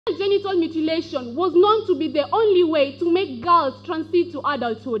Genital mutilation was known to be the only way to make girls transit to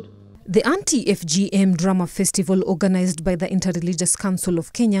adulthood. The Anti-FGM Drama Festival, organized by the Interreligious Council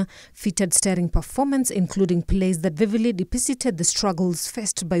of Kenya, featured stirring performance, including plays that vividly depicted the struggles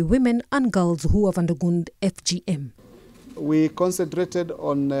faced by women and girls who have undergone FGM. We concentrated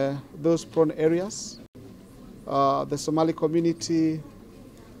on those prone areas, the Somali community,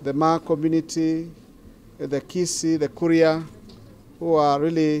 the Ma community, the Kisi, the Kuria, who are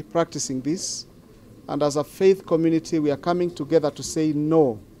really practicing this. And as a faith community, we are coming together to say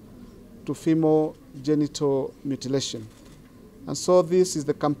no to female genital mutilation. And so this is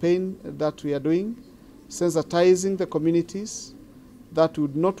the campaign that we are doing, sensitizing the communities that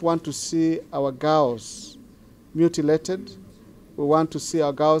would not want to see our girls mutilated. We want to see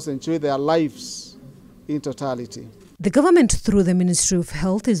our girls enjoy their lives in totality. The government, through the Ministry of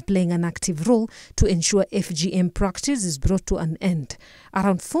Health, is playing an active role to ensure FGM practice is brought to an end.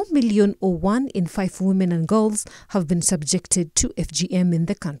 Around 4 million, or 1 in 5 women and girls, have been subjected to FGM in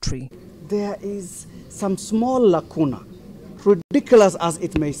the country. There is some small lacuna, ridiculous as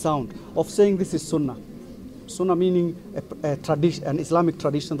it may sound, of saying this is Sunnah. Sunnah meaning a tradition, an Islamic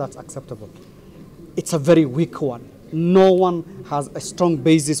tradition that's acceptable. It's a very weak one. No one has a strong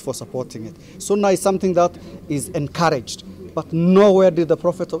basis for supporting it. Sunnah is something that is encouraged, but nowhere did the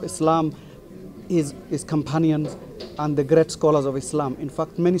Prophet of Islam, his companions, and the great scholars of Islam. In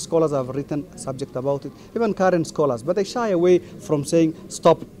fact, many scholars have written subject about it, even current scholars, but they shy away from saying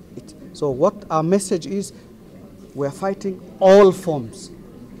stop it. So what our message is, we're fighting all forms.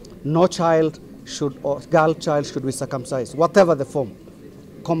 No child should, or girl child should be circumcised, whatever the form.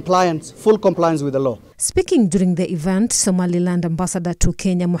 Compliance, full compliance with the law. Speaking during the event, Somaliland Ambassador to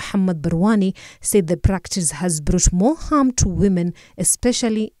Kenya, Muhammad Barwani, said the practice has brought more harm to women,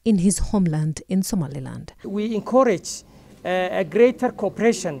 especially in his homeland in Somaliland. We encourage a greater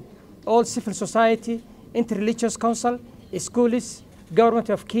cooperation, all civil society, Interreligious Council, schools, government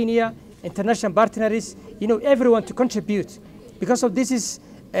of Kenya, international partners, everyone to contribute, because of this is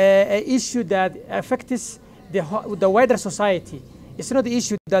an issue that affects the wider society. It's not the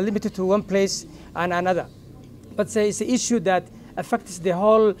issue that is limited to one place and another, but it's an issue that affects the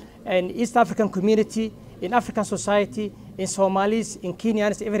whole East African community, in African society, in Somalis, in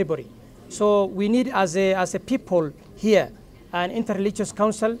Kenyans, everybody. So we need, as a people here, an Interreligious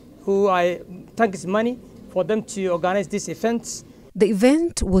Council, who I think is money for them to organize these events. The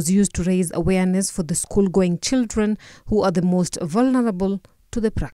event was used to raise awareness for the school-going children who are the most vulnerable to the practice.